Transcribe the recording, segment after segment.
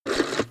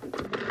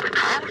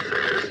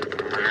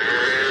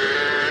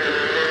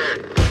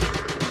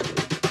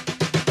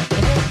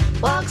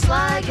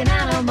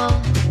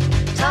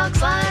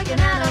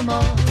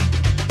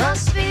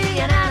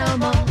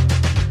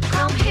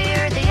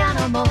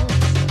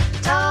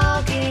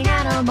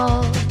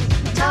animals,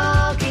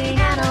 talking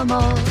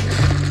animals.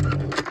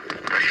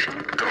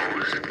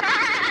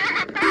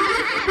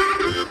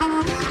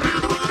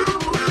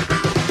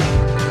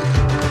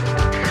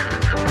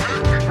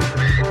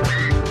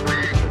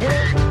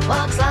 It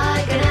walks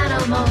like an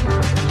animal,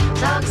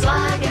 talks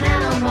like an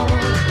animal,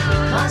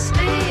 must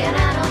be an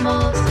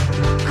animal.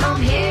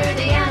 Come hear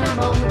the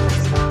animals,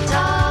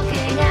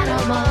 talking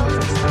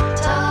animals,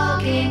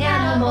 talking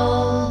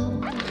animals.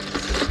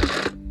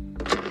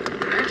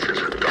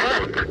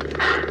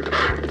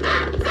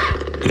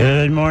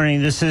 Good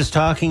morning. This is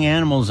Talking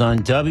Animals on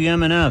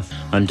WMNF.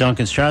 I'm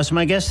Duncan Strauss.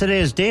 My guest today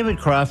is David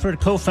Crawford,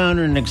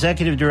 co-founder and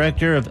executive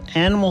director of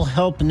Animal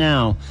Help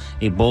Now,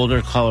 a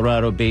Boulder,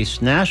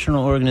 Colorado-based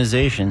national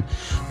organization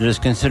that is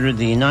considered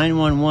the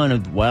 911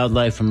 of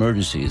wildlife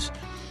emergencies.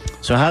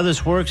 So how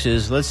this works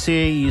is, let's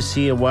say you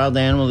see a wild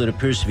animal that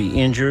appears to be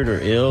injured or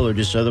ill or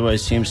just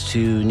otherwise seems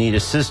to need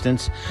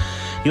assistance.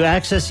 You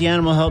access the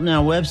Animal Help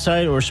Now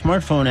website or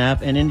smartphone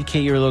app and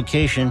indicate your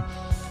location,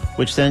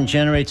 which then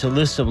generates a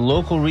list of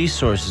local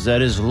resources, that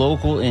is,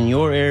 local in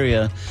your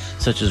area,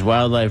 such as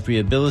wildlife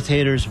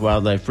rehabilitators,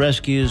 wildlife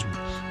rescues,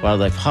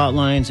 wildlife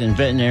hotlines, and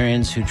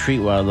veterinarians who treat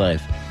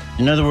wildlife.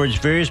 In other words,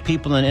 various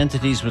people and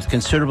entities with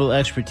considerable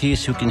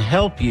expertise who can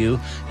help you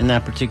in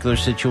that particular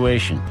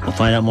situation. We'll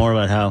find out more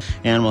about how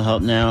Animal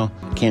Help Now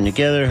came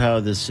together, how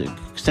this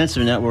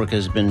extensive network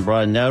has been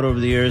broadened out over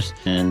the years,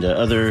 and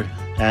other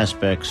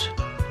aspects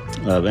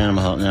of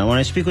Animal Help Now. When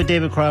I speak with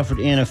David Crawford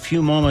in a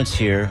few moments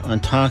here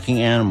on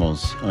Talking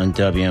Animals on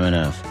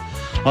WMNF.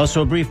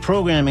 Also, a brief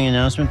programming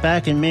announcement.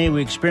 Back in May,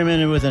 we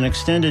experimented with an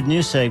extended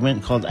news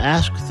segment called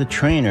Ask the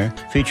Trainer,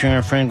 featuring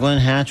our friend Glenn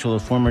Hatchell, a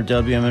former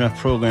WMNF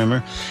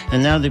programmer,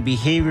 and now the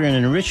Behavior and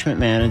Enrichment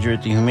Manager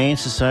at the Humane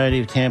Society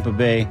of Tampa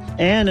Bay,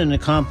 and an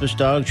accomplished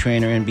dog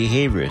trainer and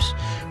behaviorist.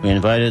 We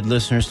invited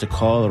listeners to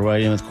call or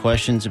write in with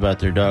questions about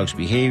their dog's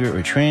behavior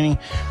or training,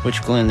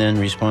 which Glenn then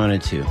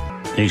responded to.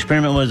 The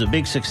experiment was a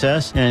big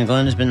success, and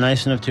Glenn has been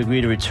nice enough to agree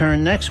to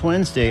return next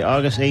Wednesday,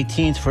 August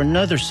 18th, for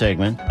another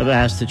segment of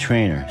Ask the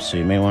Trainer. So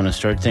you may want to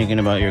start thinking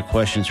about your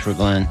questions for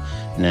Glenn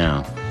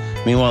now.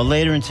 Meanwhile,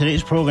 later in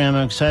today's program,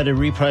 I'm excited to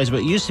reprise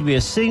what used to be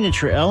a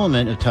signature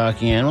element of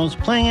Talking Animals,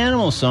 playing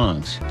animal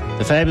songs.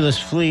 The fabulous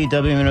Flea,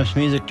 WMNF's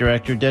music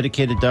director,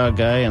 dedicated dog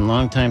guy, and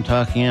longtime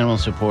Talking Animal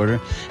supporter,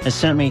 has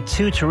sent me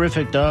two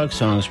terrific dog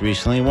songs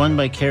recently, one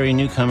by Carrie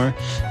Newcomer,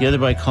 the other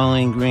by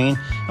Colleen Green,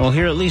 and we'll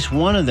hear at least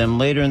one of them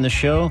later in the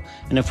show,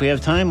 and if we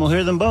have time, we'll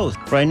hear them both.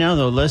 Right now,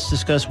 though, let's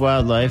discuss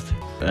wildlife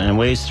and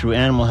ways through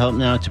Animal Help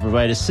Now to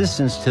provide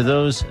assistance to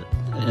those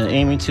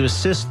aiming to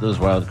assist those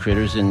wild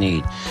critters in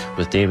need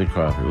with David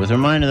Crawford. With a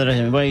reminder that I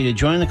invite you to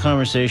join the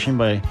conversation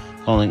by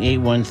calling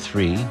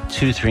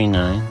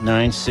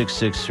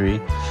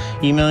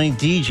 813-239-9663, emailing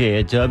DJ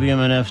at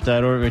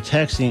WMNF.org, or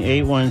texting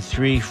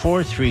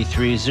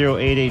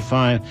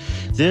 813-433-0885.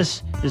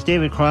 This is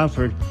David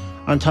Crawford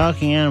on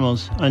Talking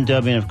Animals on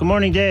WMNF. Good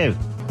morning, Dave.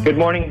 Good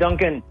morning,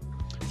 Duncan.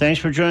 Thanks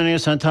for joining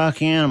us on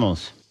Talking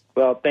Animals.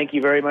 Well, thank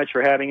you very much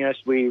for having us.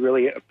 We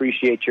really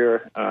appreciate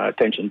your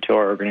attention to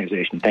our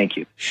organization. Thank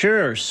you.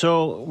 Sure.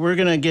 So we're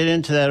going to get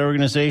into that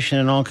organization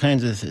and all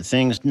kinds of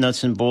things,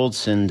 nuts and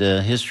bolts, and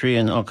history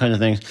and all kinds of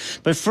things.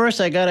 But first,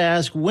 I got to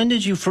ask, when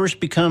did you first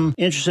become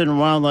interested in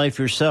wildlife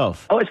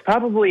yourself? Oh, it's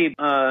probably,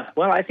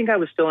 I think I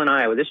was still in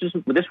Iowa. This would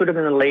have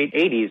been in the late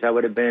 80s. I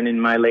would have been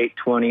in my late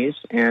 20s.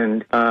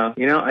 And,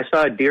 I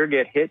saw a deer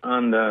get hit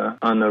on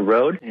the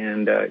road,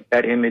 and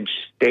that image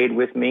stayed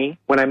with me.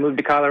 When I moved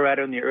to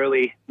Colorado in the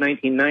early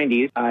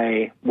 1990s,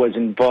 I was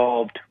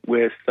involved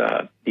with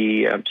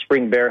the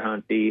spring bear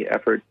hunt, the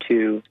effort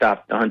to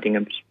stop the hunting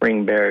of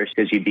spring bears,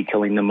 because you'd be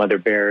killing the mother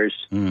bears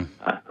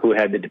who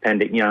had the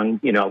dependent young,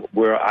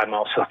 where I'm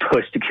also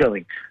opposed to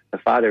killing the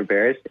father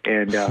bears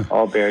and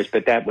all bears.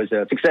 But that was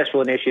a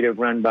successful initiative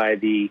run by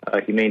the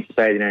Humane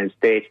Society of the United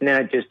States. And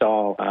then it just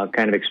all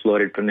kind of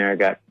exploded from there. I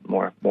got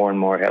more and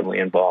more heavily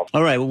involved.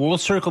 All right. Well, we'll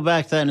circle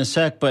back to that in a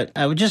sec. But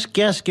I would just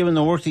guess, given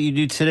the work that you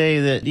do today,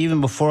 that even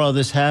before all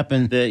this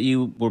happened, that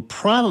you were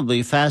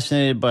probably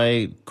fascinated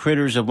by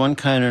critters of one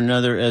kind or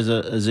another as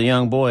a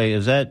young boy.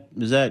 Is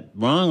that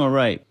wrong or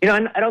right?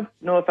 I don't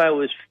know if I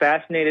was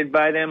fascinated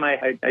by them.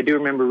 I do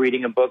remember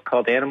reading a book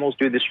called Animals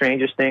Do the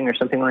Strangest Thing or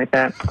something like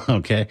that.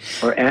 Okay.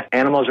 Or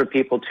Animals Are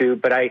People Too.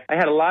 But I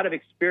had a lot of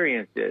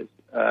experiences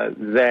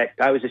that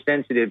I was a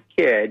sensitive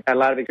kid. I had a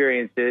lot of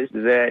experiences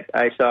that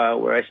I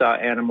saw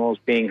animals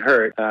being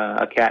hurt,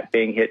 a cat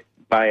being hit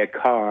by a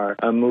car,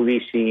 a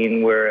movie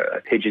scene where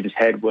a pigeon's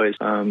head was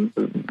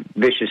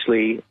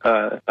viciously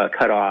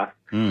cut off.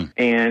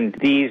 And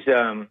these,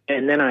 and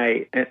then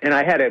I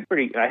had a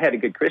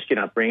good Christian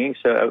upbringing,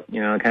 so,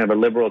 kind of a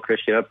liberal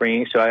Christian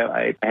upbringing. So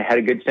I had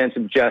a good sense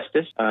of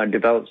justice,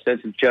 developed a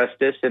sense of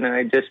justice. And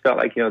I just felt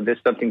like,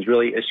 something's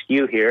really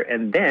askew here.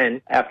 And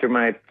then after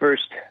my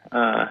first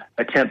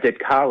attempt at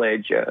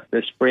college,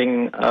 the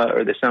spring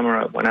or the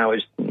summer when I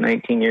was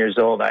 19 years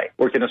old, I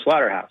worked in a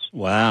slaughterhouse.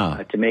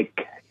 Wow. To make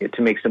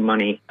some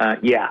money.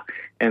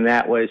 And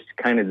that was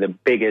kind of the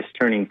biggest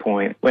turning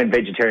point. Went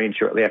vegetarian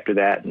shortly after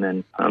that, and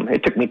then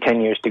it took me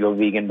 10 years to go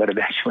vegan, but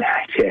eventually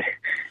I did.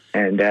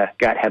 And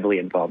got heavily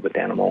involved with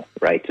animal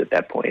rights at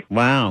that point.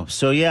 Wow.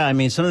 So, yeah, I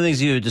mean, some of the things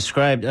you had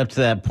described up to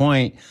that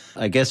point,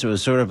 I guess it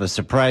was sort of a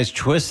surprise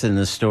twist in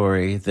the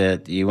story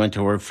that you went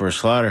to work for a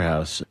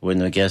slaughterhouse.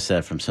 Wouldn't have guessed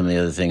that from some of the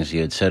other things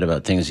you had said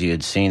about things you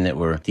had seen that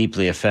were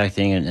deeply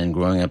affecting and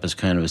growing up as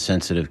kind of a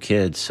sensitive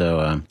kid.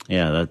 So,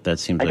 that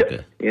seems like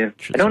a... Yeah.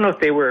 I don't know if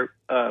they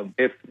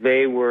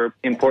were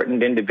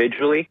important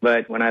individually,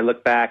 but when I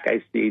look back,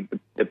 I see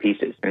the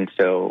pieces, and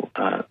so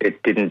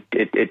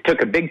it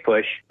took a big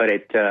push, but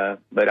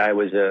I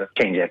was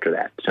changed after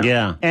that. So.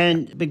 Yeah,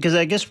 and because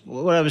I guess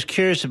what I was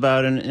curious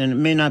about, and it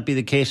may not be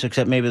the case,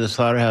 except maybe the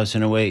slaughterhouse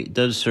in a way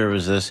does serve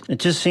as this. It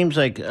just seems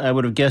like I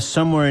would have guessed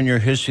somewhere in your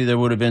history there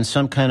would have been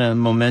some kind of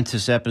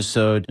momentous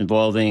episode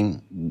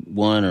involving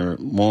one or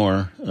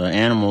more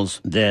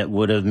animals that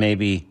would have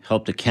maybe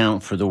helped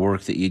account for the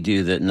work that you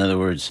do. That, in other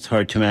words, it's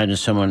hard to imagine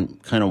someone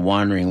kind of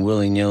wandering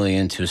willy-nilly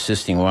into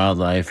assisting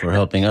wildlife or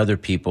helping other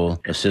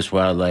people assist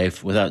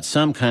wildlife without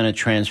some kind of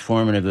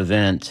transformative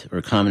event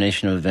or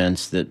combination of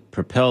events that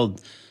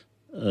propelled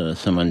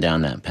someone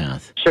down that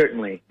path.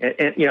 Certainly,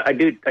 and I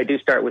do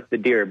start with the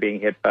deer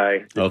being hit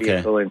by the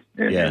vehicle and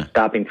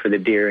stopping for the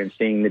deer and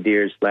seeing the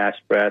deer's last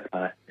breath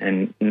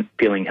and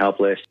feeling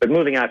helpless. But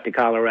moving out to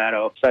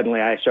Colorado,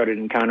 suddenly I started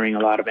encountering a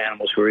lot of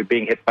animals who were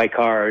being hit by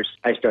cars.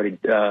 I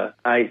started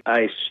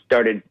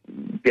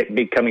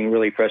becoming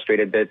really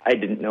frustrated that I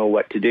didn't know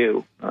what to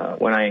do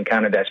when I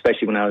encountered that,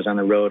 especially when I was on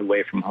the road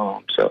away from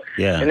home. So,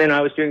 and then I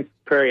was doing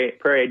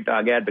prairie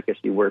dog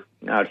advocacy work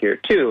out here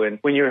too. And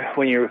when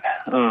you're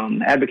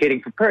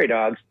advocating for prairie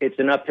dogs, it's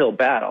an uphill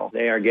battle.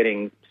 They are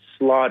getting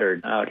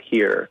slaughtered out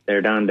here.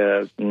 They're down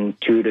to 2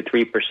 to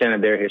 3%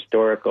 of their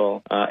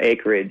historical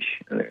acreage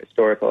and their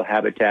historical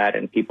habitat,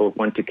 and people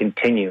want to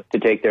continue to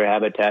take their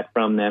habitat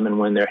from them. And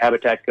when their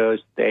habitat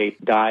goes, they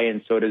die,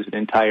 and so does an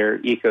entire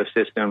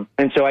ecosystem.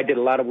 And so I did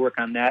a lot of work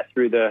on that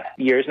through the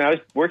years. And I was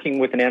working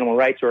with an animal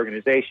rights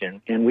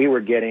organization, and we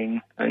were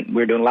doing a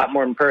lot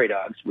more than prairie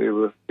dogs. We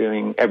were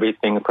doing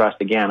everything across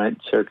the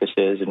gamut,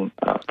 circuses and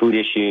food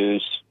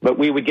issues. But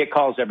we would get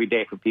calls every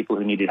day from people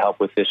who needed help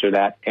with this or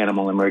that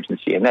animal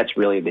emergency, and that's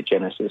really the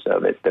genesis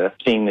of it,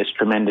 seeing this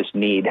tremendous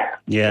need.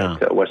 Yeah.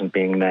 It wasn't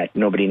being that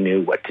nobody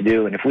knew what to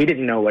do, and if we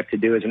didn't know what to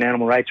do as an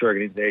animal rights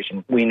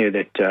organization, we knew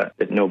that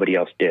nobody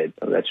else did.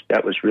 So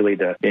that was really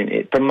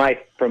from my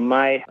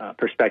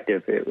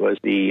perspective, it was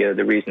the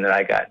reason that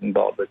I got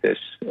involved with this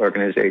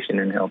organization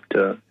and helped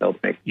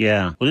make.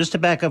 Yeah. Well, just to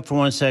back up for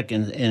 1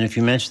 second, and if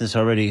you mentioned this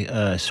already,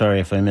 sorry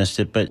if I missed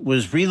it, but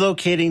was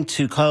relocating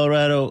to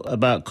Colorado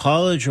about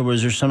college, or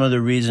was there some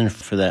other reason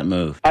for that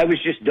move? I was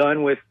just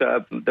done with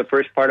the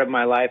first part of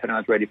my life, and I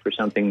was ready for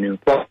something new.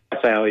 Plus,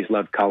 I always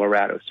loved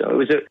Colorado. So it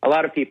was a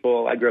lot of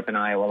people. I grew up in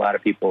Iowa. A lot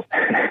of people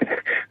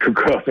who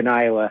grew up in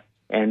Iowa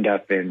end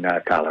up in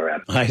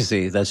Colorado. I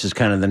see. That's just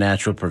kind of the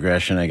natural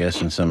progression, I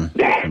guess, in some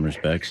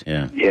respects.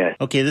 Yeah. Yeah.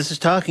 Okay, this is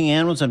Talking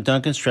Animals. I'm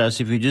Duncan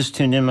Strauss. If you just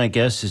tuned in, my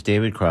guest is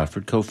David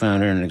Crawford,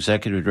 co-founder and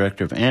executive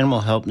director of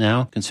Animal Help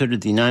Now, considered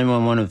the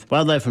 911 of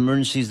wildlife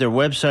emergencies. Their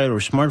website or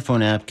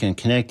smartphone app can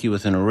connect you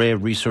with an array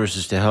of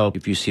resources to help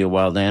if you see a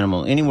wild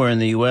animal anywhere in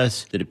the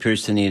U.S. that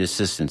appears to need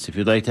assistance. If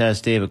you'd like to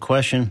ask Dave a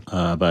question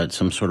about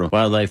some sort of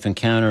wildlife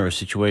encounter or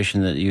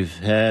situation that you've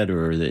had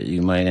or that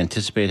you might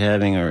anticipate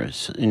having or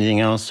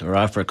anything else,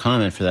 or offer a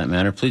comment for that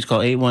matter, please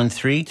call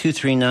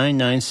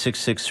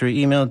 813-239-9663.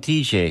 Email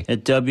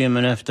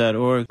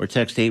dj@wmnf.org or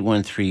text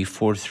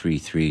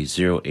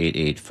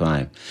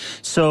 813-433-0885.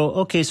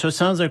 So it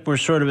sounds like we're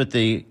sort of at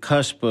the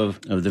cusp of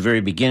the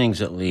very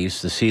beginnings, at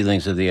least, the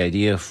seedlings of the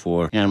idea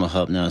for Animal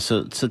Help Now.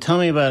 So tell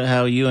me about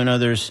how you and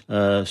others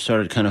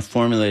started kind of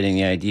formulating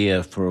the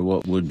idea for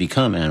what would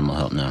become Animal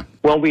Help Now.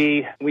 Well,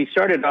 we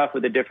started off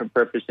with a different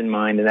purpose in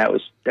mind, and that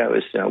was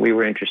we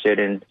were interested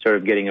in sort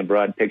of getting a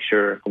broad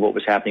picture of what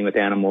was happening with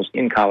animals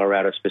in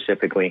Colorado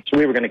specifically. So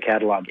we were going to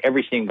catalog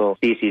every single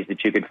species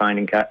that you could find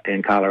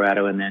in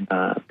Colorado, and then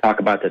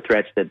talk about the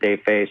threats that they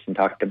face, and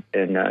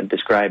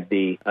describe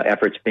the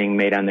efforts being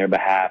made on their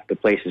behalf, the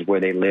places where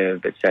they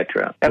live,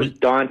 etc. That was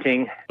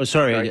daunting. Oh,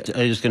 sorry, I was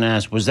just going to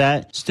ask: was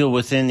that still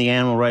within the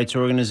animal rights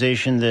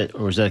organization,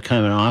 or was that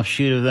kind of an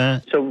offshoot of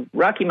that? So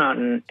Rocky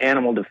Mountain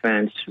Animal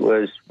Defense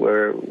was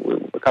where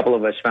a couple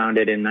of us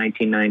founded in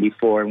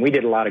 1994, and we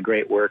did a lot of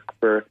great work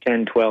for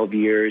 10, 12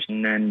 years,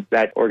 and then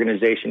that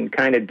organization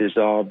kind of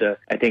dissolved. I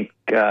think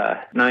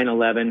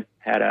 9/11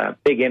 had a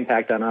big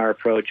impact on our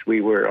approach.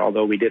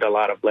 Although we did a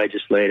lot of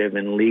legislative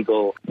and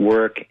legal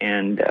work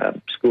and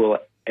school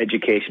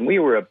education, we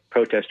were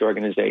protest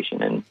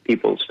organization, and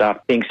people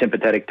stopped being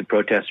sympathetic to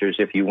protesters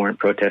if you weren't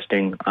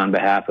protesting on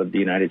behalf of the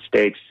United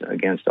States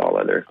against all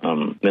other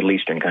Middle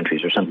Eastern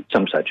countries or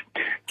some such.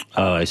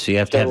 Oh, I see. You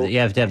have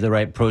to have the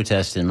right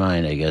protest in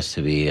mind, I guess,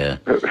 to be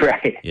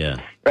right.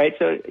 Yeah. Right,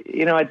 so,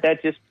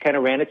 that just kind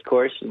of ran its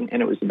course,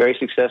 and it was a very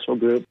successful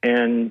group,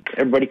 and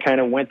everybody kind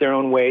of went their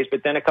own ways,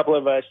 but then a couple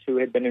of us who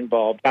had been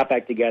involved got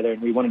back together,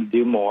 and we wanted to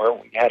do more.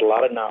 We had a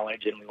lot of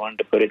knowledge, and we wanted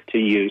to put it to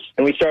use.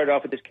 And we started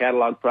off with this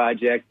catalog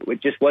project,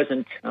 which just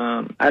wasn't,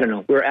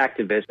 we're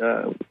activists,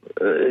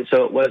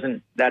 so it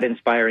wasn't that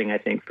inspiring, I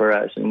think, for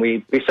us. And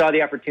we saw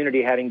the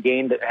opportunity, having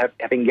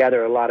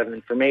gathered a lot of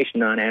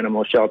information on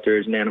animal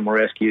shelters and animal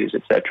rescues,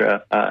 et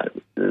cetera,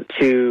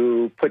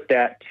 to put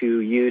that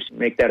to use,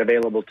 make that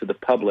available to the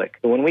public.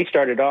 So when we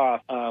started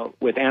off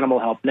with Animal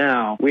Help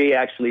Now, we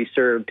actually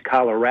served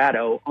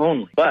Colorado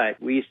only,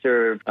 but we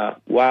served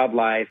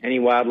any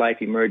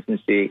wildlife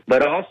emergency,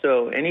 but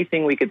also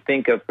anything we could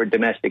think of for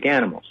domestic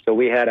animals. So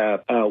we had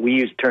we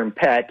used the term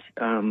pet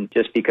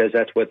just because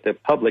that's what the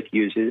public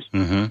uses.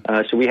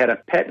 Mm-hmm. So we had a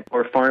pet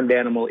or farmed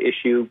animal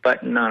issue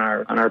button on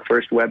our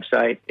first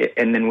website,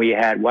 and then we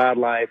had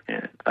wildlife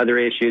and other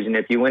issues. And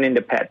if you went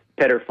into pet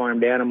or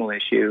farmed animal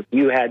issue,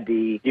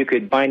 you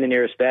could find the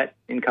nearest vet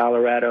in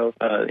Colorado,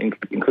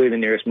 including the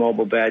nearest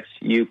mobile vets.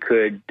 You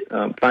could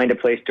find a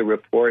place to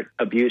report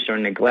abuse or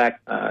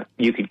neglect.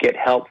 You could get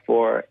help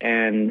for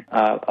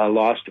a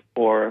lost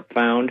or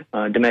found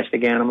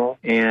domestic animal.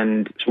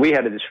 And so we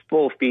had this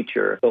full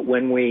feature. But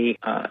when we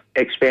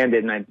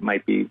expanded, and I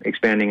might be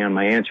expanding on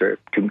my answer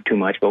too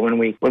much, but when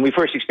we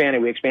first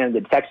expanded, we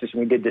expanded to Texas, and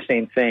we did the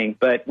same thing.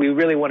 But we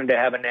really wanted to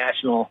have a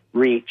national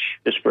reach,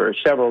 just for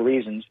several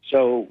reasons.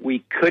 So we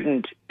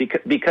couldn't,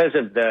 because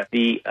of the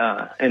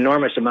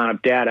enormous amount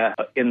of data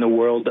in the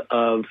world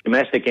of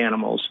domestic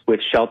animals with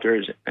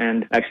shelters,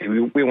 and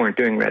actually we weren't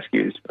doing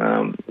rescues.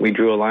 We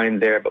drew a line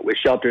there, but with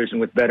shelters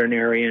and with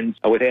veterinarians,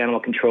 with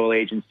animal control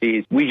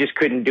agencies, we just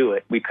couldn't do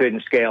it. We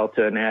couldn't scale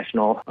to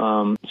national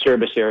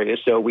service areas,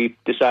 so we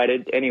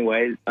decided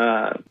anyway,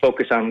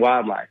 focus on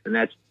wildlife, and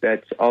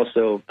that's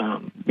also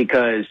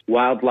because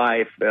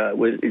wildlife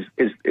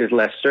is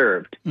less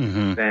served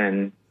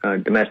than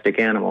domestic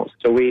animals.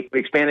 So we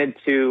expanded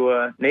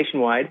to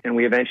nationwide, and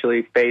we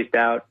eventually phased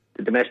out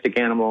the domestic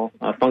animal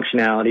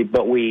functionality,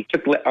 but we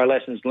took our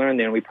lessons learned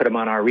there and we put them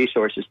on our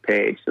resources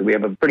page. So we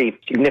have a pretty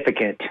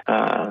significant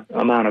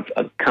amount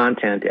of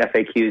content,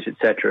 FAQs, et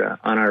cetera,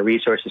 on our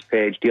resources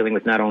page dealing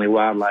with not only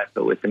wildlife,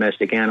 but with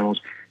domestic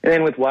animals. And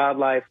then with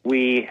wildlife,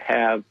 we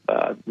have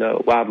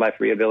the wildlife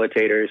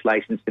rehabilitators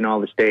licensed in all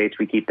the states.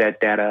 We keep that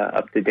data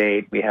up to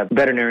date. We have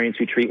veterinarians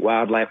who treat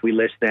wildlife. We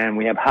list them.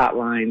 We have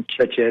hotlines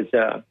such as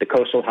the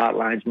coastal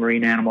hotlines,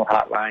 marine animal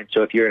hotlines.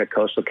 So if you're in a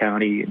coastal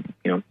county,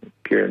 if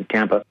you're in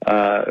Tampa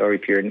or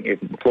if you're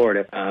in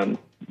Florida,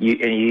 you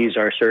use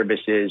our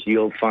services,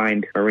 you'll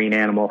find marine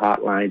animal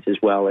hotlines as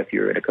well if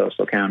you're in a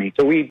coastal county.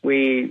 So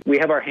we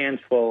have our hands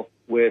full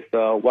with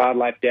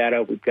wildlife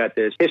data. We've got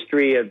this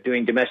history of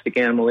doing domestic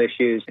animal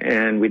issues,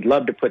 and we'd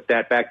love to put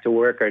that back to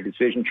work. Our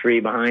decision tree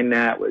behind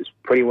that was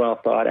pretty well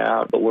thought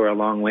out, but we're a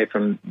long way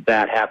from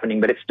that happening.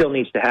 But it still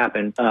needs to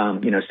happen.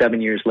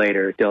 7 years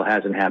later, it still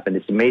hasn't happened.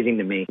 It's amazing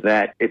to me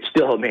that it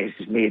still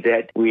amazes me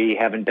that we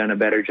haven't done a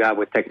better job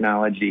with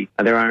technology.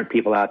 There aren't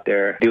people out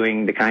there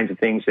doing the kinds of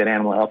things that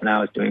Animal Help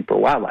Now is doing for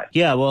wildlife.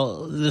 Yeah,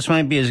 well, this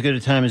might be as good a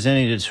time as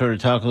any to sort of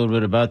talk a little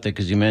bit about that,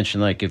 because you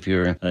mentioned, like, if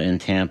you're in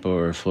Tampa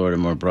or Florida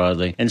more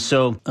broadly. And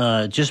so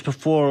just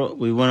before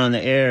we went on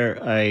the air,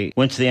 I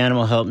went to the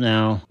Animal Help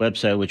Now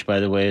website, which,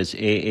 by the way, is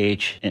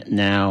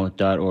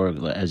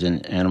ahnow.org, as in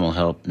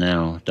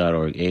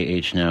animalhelpnow.org,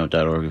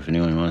 ahnow.org, if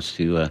anyone wants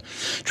to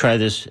try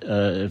this,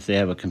 if they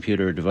have a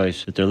computer or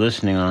device that they're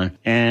listening on.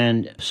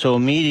 And so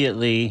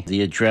immediately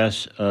the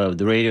address of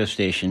the radio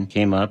station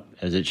came up,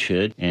 as it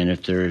should, and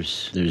if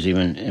there's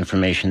even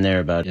information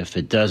there about if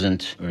it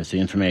doesn't, or if the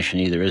information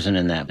either isn't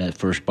in that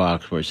first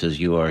box where it says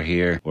you are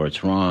here, or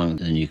it's wrong,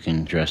 then you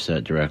can address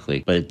that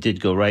directly. But it did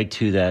go right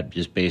to that,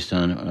 just based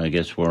on, I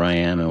guess, where I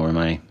am and where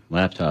my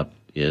laptop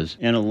is.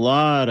 And a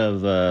lot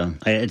of,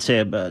 I'd say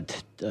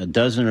about a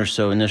dozen or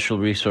so initial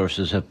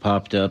resources have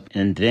popped up,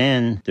 and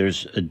then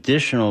there's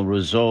additional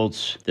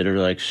results that are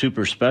like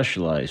super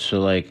specialized. So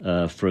like,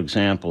 for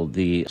example, some of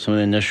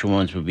the initial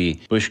ones would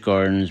be Busch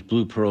Gardens,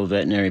 Blue Pearl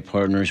Veterinary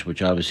Partners,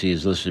 which obviously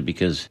is listed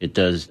because it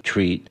does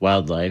treat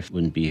wildlife,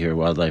 wouldn't be here,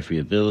 wildlife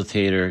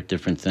rehabilitator,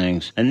 different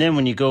things. And then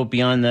when you go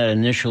beyond that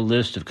initial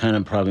list of kind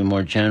of probably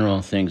more general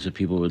things that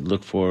people would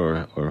look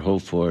for or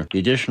hope for, the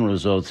additional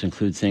results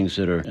include things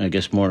that are, I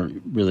guess, more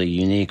really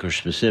unique or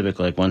specific.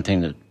 Like one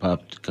thing that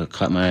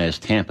caught my eye is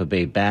Tampa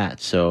Bay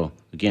Bats. So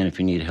again, if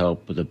you need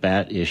help with a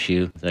bat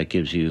issue, that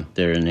gives you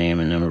their name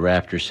and number.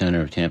 Raptor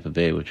Center of Tampa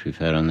Bay, which we've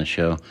had on the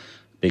show.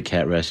 Big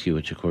Cat Rescue,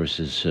 which of course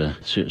has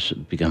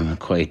become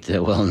quite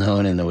well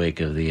known in the wake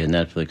of the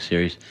Netflix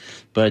series.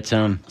 But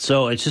so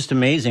it's just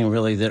amazing,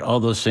 really, that all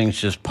those things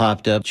just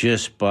popped up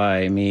just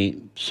by me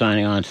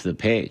signing on to the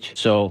page.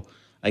 So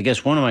I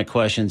guess one of my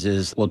questions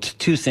is, well,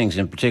 two things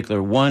in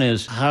particular. One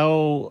is,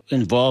 how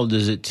involved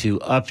is it to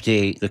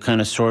update the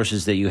kind of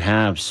sources that you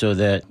have so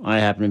that I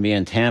happen to be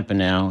in Tampa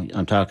now.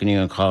 I'm talking to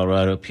you in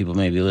Colorado. People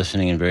may be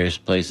listening in various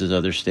places,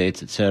 other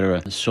states,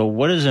 etc. So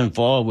what is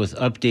involved with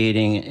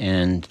updating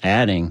and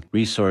adding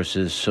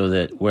resources so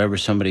that wherever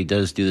somebody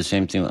does do the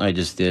same thing I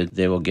just did,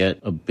 they will get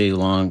a big,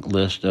 long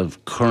list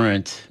of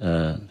current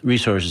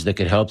resources that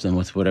could help them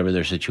with whatever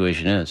their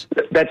situation is?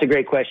 That's a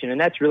great question, and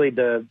that's really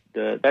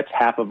that's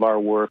half of our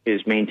work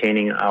is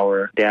maintaining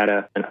our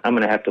data. And I'm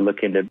going to have to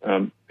look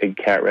into Big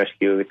Cat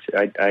Rescue.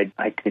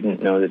 I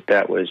didn't know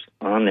that was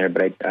on there,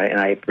 but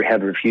I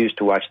have refused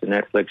to watch the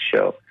Netflix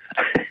show.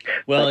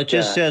 Well, it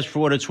just says, for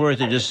what it's worth,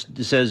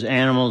 it says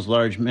animals,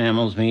 large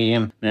mammals,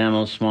 medium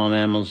mammals, small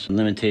mammals,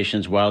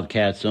 limitations, wild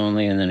cats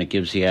only, and then it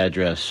gives the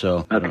address.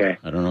 So okay.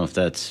 I don't know if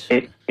that's...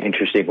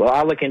 Interesting. Well,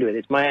 I'll look into it.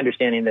 It's my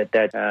understanding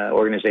that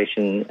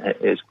organization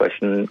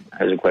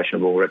has a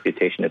questionable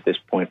reputation at this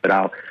point, but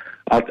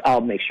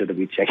I'll make sure that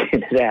we check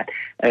into that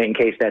in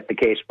case that's the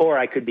case. Or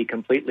I could be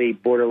completely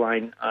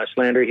borderline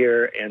slander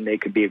here, and they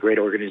could be a great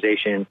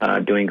organization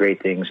doing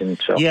great things. And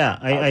so, yeah,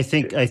 I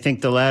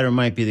think the latter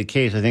might be the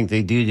case. I think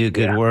they do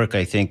good work.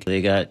 I think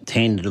they got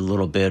tainted a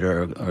little bit,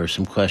 or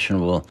some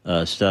questionable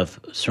stuff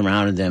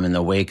surrounded them in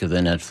the wake of the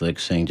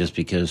Netflix thing. Just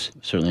because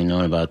I've certainly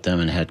known about them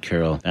and had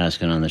Carol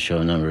Baskin on the show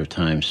a number of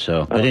times.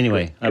 So, but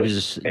anyway, I was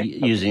just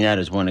using that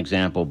as one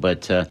example.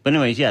 But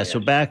anyways, yeah. So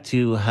back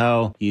to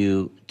how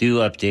you do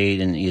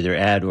update and either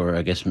add, or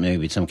I guess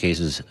maybe in some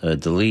cases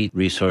delete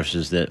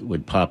resources that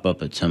would pop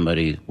up at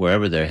somebody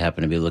wherever they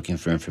happen to be looking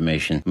for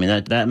information. I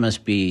mean, that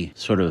must be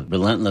sort of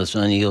relentless,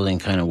 unyielding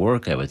kind of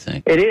work, I would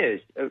think. It is,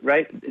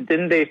 right?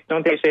 Don't they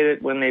say that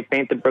when they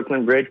paint the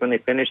Brooklyn Bridge, when they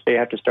finish, they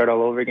have to start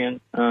all over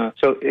again?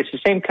 So it's the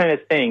same kind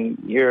of thing.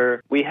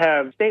 We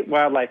have state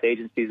wildlife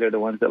agencies are the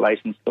ones that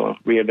license the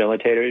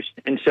rehabilitators,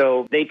 and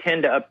so they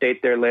tend to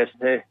update their list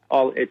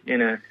all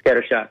in a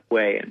scattershot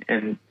way,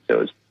 and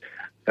so it's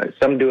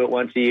some do it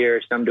once a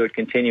year, some do it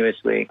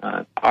continuously.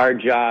 Our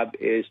job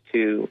is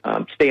to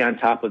stay on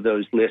top of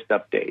those list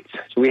updates.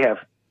 So we have,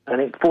 I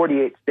think,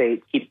 48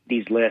 states keep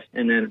these lists,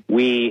 and then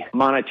we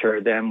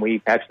monitor them.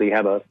 We actually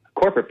have a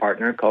corporate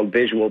partner called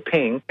Visual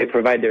Ping. They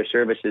provide their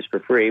services for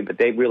free, but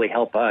they really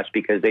help us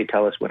because they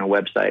tell us when a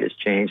website has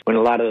changed. When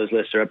a lot of those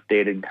lists are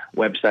updated,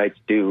 websites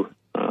do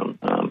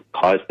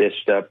cause this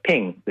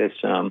ping, this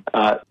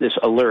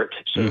alert,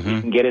 so you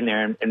can get in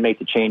there and make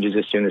the changes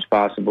as soon as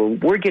possible.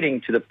 We're getting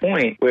to the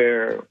point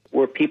where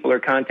people are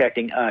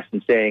contacting us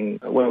and saying,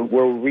 where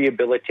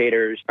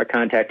rehabilitators are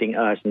contacting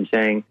us and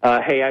saying,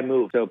 hey, I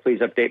moved, so please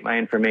update my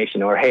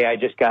information, or hey, I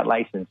just got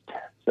licensed,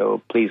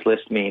 so please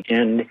list me.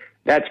 And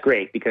that's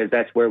great because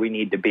that's where we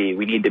need to be.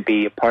 We need to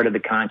be a part of the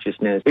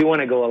consciousness. We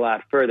want to go a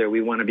lot further. We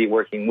want to be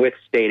working with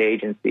state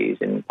agencies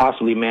and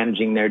possibly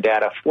managing their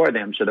data for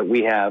them so that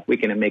we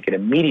can make it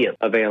immediately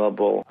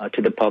available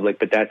to the public.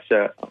 But that's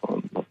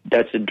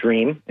a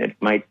dream. It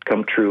might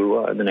come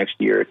true the next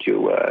year or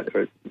two,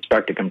 or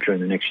start to come true in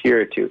the next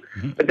year or two.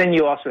 Mm-hmm. But then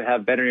you also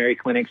have veterinary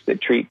clinics that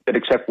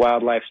accept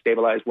wildlife,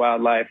 stabilize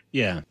wildlife.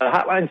 Yeah.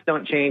 Hotlines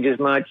don't change as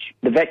much.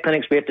 The vet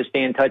clinics we have to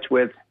stay in touch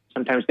with.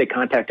 Sometimes they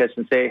contact us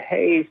and say,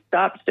 hey,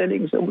 stop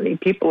sending so many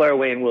people our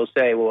way. And we'll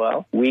say,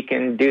 well, we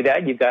can do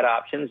that. You've got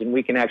options, and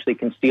we can actually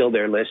conceal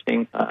their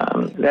listing.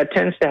 That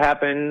tends to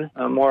happen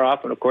more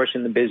often, of course,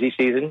 in the busy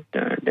season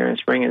during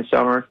spring and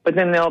summer. But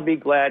then they'll be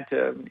glad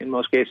to, in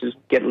most cases,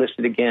 get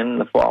listed again in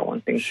the fall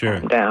when things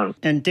calm down.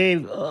 And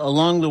Dave,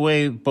 along the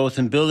way, both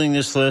in building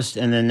this list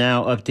and then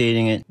now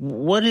updating it,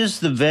 what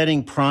is the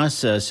vetting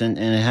process and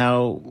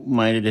how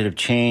might it have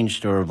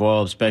changed or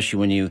evolved, especially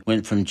when you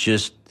went from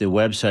just the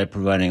website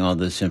providing all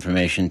this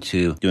information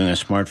to doing a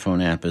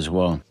smartphone app as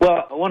well?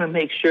 Well, I want to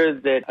make sure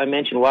that I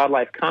mention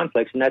wildlife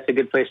conflicts, and that's a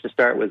good place to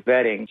start with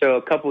vetting. So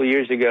a couple of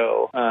years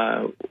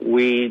ago,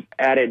 we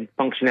added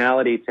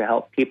functionality to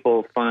help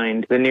people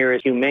find the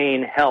nearest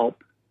humane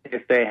help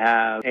if they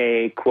have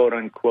a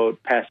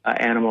quote-unquote pest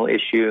animal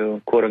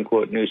issue,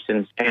 quote-unquote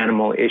nuisance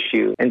animal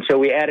issue. And so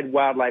we added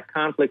wildlife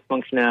conflict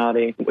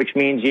functionality, which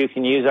means you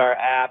can use our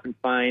app and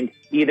find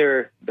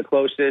either the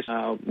closest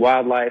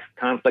wildlife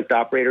conflict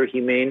operator,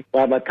 humane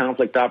wildlife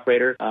conflict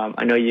operator.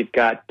 I know you've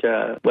got,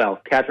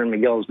 Catherine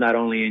McGill is not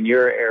only in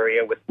your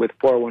area with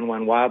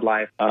 411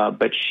 Wildlife,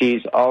 but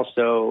she's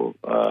also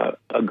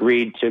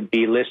agreed to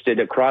be listed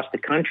across the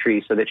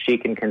country so that she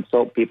can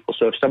consult people.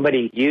 So if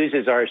somebody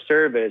uses our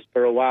service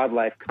for a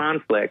wildlife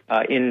conflict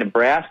in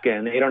Nebraska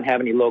and they don't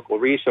have any local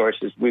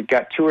resources, we've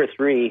got two or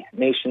three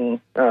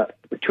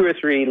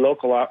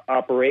local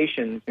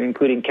operations,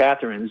 including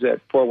Catherine's at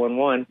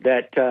 411,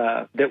 that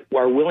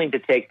are willing to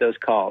take those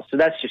calls. So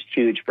that's just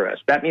huge for us.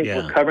 That means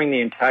we're covering the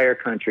entire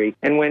country.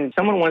 And when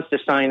someone wants to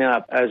sign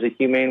up as a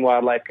humane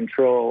wildlife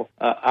control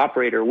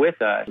operator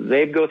with us,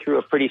 they go through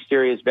a pretty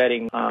serious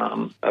vetting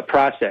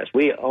process.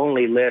 We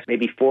only list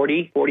maybe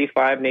 40,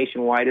 45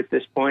 nationwide at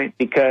this point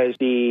because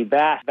the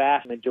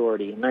vast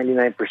majority,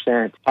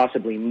 99%,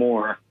 possibly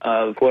more,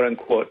 of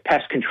quote-unquote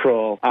pest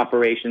control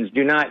operations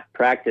do not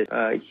practice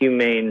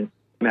humane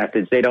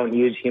methods. They don't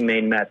use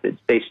humane methods.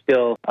 They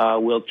still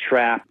will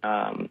trap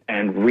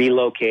and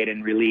relocate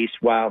and release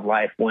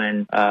wildlife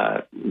when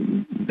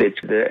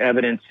the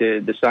evidence,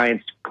 the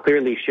science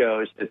clearly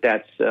shows that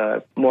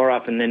that's more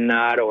often than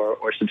not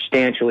or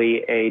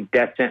substantially a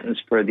death sentence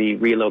for the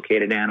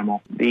relocated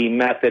animal. The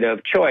method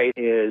of choice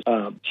is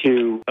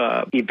to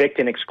evict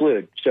and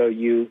exclude. So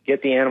you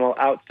get the animal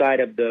outside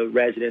of the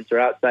residence or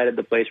outside of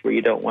the place where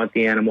you don't want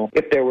the animal.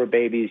 If there were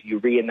babies, you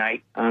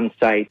reunite on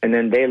site, and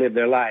then they live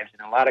their lives.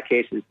 In a lot of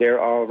cases,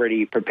 they're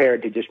already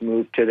prepared to just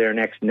move to their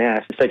next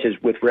nest, such as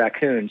with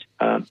raccoons.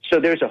 So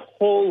there's a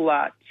whole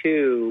lot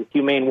to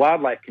humane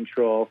wildlife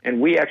control, and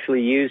we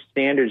actually use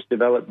standards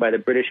developed by the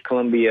British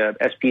Columbia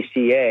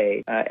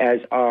SPCA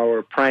as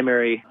our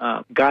primary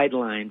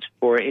guidelines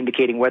for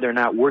indicating whether or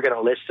not we're going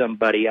to list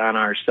somebody on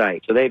our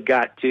site. So they've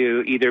got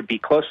to either be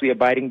closely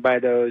abiding by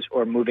those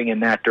or moving in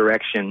that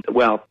direction.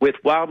 Well, with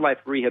wildlife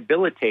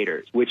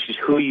rehabilitators, which is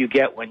who you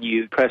get when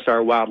you press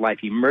our wildlife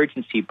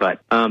emergency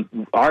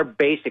button,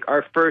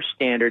 our first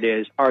standard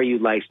is, are you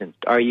licensed?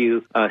 Are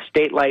you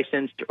state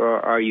licensed or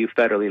are you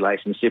federally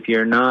licensed? If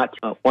you're not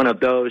one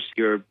of those,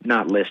 you're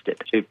not listed.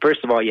 So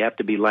first of all, you have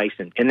to be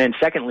licensed. And then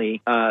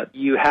secondly,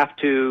 you have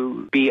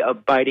to be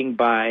abiding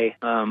by,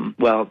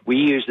 we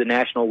use the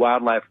National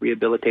Wildlife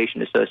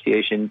Rehabilitation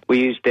Association. We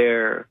use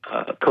their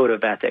code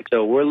of ethics.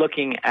 So we're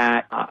looking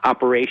at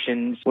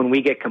operations. When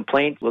we get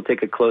complaints, we'll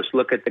take a close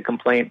look at the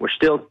complaint. We're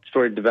still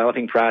sort of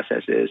developing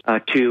processes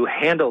to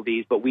handle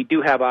these, but we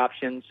do have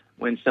options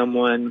when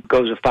someone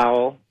goes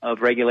afoul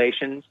of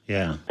regulations.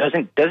 Yeah.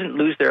 Doesn't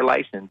lose their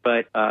license,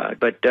 but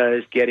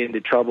does get into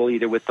trouble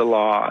either with the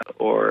law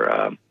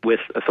or with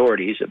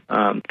authorities,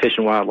 Fish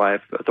and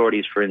Wildlife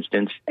authorities, for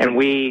instance. And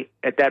we,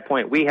 at that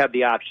point, we have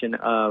the option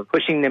of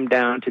pushing them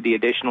down to the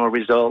additional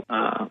result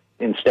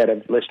instead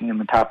of listing them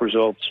in top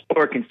results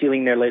or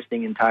concealing their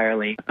listing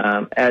entirely.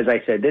 As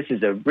I said, this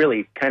is a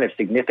really kind of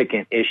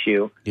significant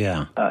issue.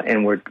 Yeah.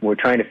 And we're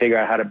trying to figure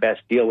out how to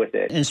best deal with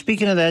it. And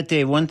speaking of that,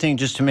 Dave, one thing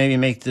just to maybe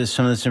make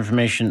some of this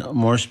information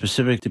more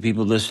specific to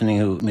people listening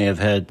who may have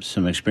had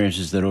some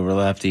experiences that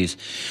overlap these.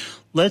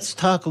 Let's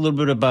talk a little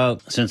bit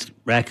about, since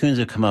raccoons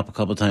have come up a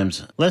couple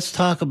times, let's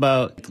talk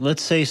about,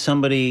 let's say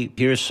somebody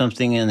hears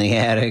something in the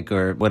attic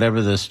or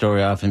whatever the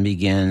story often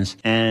begins,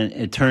 and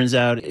it turns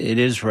out it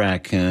is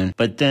raccoon.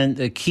 But then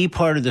the key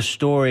part of the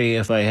story,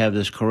 if I have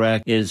this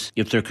correct, is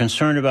if they're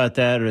concerned about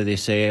that or they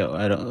say,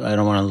 I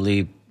don't want to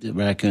leave the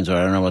raccoons, or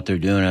I don't know what they're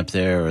doing up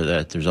there, or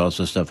that there's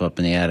also stuff up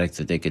in the attic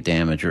that they could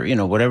damage,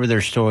 or, whatever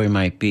their story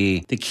might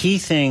be. The key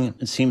thing,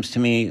 it seems to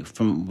me,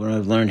 from what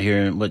I've learned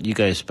here and what you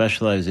guys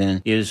specialize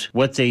in, is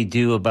what they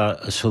do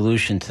about a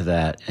solution to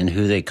that and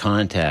who they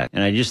contact.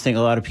 And I just think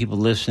a lot of people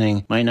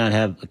listening might not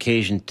have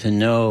occasion to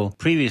know,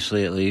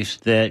 previously at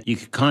least, that you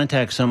could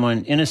contact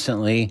someone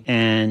innocently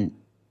and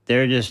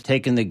they're just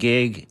taking the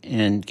gig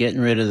and getting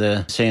rid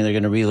of saying they're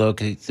going to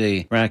relocate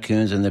the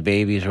raccoons and the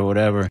babies or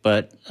whatever.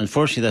 But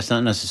unfortunately, that's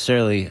not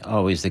necessarily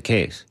always the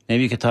case.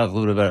 Maybe you could talk a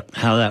little bit about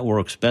how that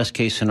works, best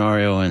case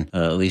scenario, and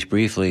at least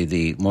briefly,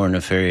 the more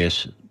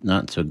nefarious,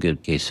 not so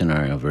good case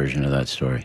scenario version of that story.